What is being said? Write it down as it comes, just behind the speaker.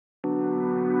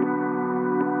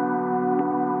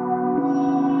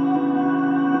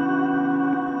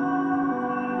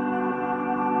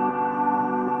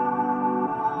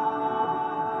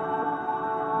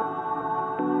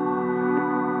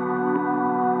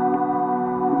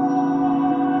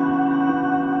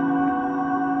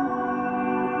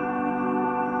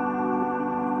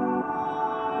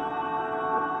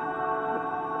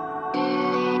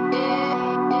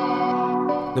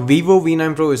The Vivo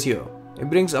V9 Pro is here. It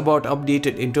brings about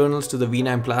updated internals to the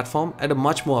V9 platform at a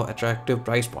much more attractive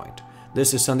price point.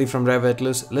 This is Sandeep from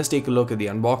RevAtlas. Let's take a look at the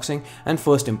unboxing and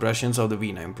first impressions of the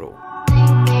V9 Pro.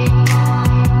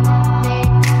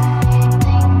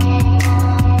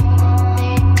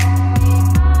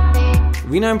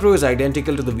 V9 Pro is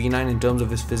identical to the V9 in terms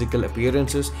of its physical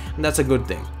appearances, and that's a good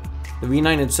thing. The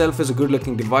V9 itself is a good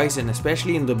looking device, and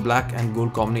especially in the black and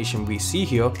gold combination we see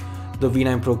here, the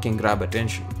V9 Pro can grab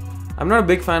attention. I'm not a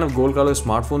big fan of gold color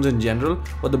smartphones in general,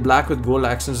 but the black with gold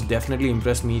accents definitely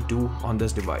impressed me too on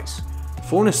this device. The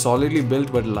phone is solidly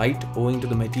built but light owing to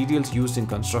the materials used in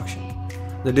construction.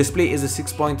 The display is a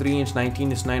 6.3-inch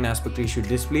 19:9 aspect ratio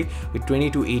display with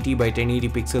 2280 by 1080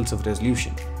 pixels of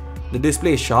resolution. The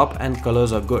display is sharp and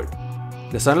colors are good.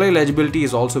 The sunlight legibility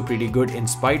is also pretty good in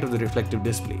spite of the reflective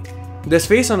display. There's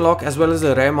face unlock as well as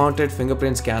a rear mounted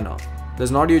fingerprint scanner. There's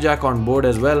an audio jack on board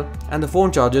as well, and the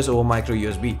phone charges over micro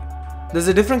USB. There's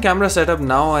a different camera setup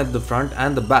now at the front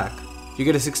and the back. You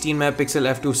get a 16MP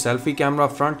f2 selfie camera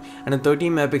up front and a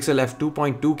 13MP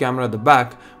f2.2 camera at the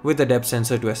back with a depth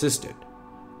sensor to assist it.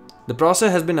 The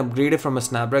processor has been upgraded from a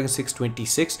Snapdragon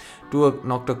 626 to a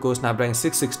octa-core Snapdragon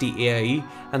 660 AIE,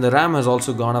 and the RAM has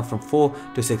also gone up from 4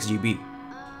 to 6GB.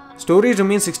 Storage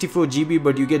remains 64GB,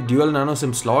 but you get dual nano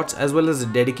SIM slots as well as a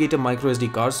dedicated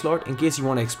microSD card slot in case you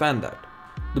want to expand that.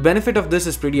 The benefit of this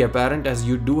is pretty apparent as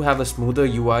you do have a smoother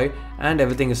UI and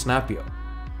everything is snappier.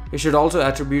 It should also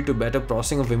attribute to better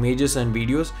processing of images and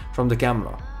videos from the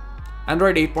camera.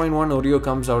 Android 8.1 Oreo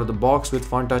comes out of the box with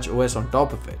FunTouch OS on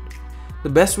top of it. The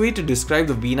best way to describe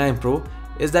the V9 Pro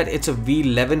is that it's a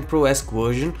V11 Pro-esque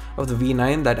version of the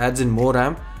V9 that adds in more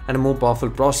RAM and a more powerful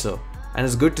processor. And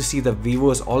it's good to see that Vivo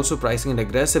is also pricing it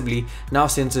aggressively now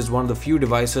since it's one of the few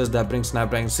devices that brings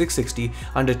Snapdragon 660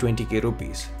 under 20k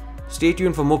rupees. Stay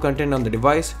tuned for more content on the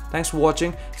device. Thanks for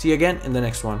watching. See you again in the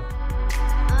next one.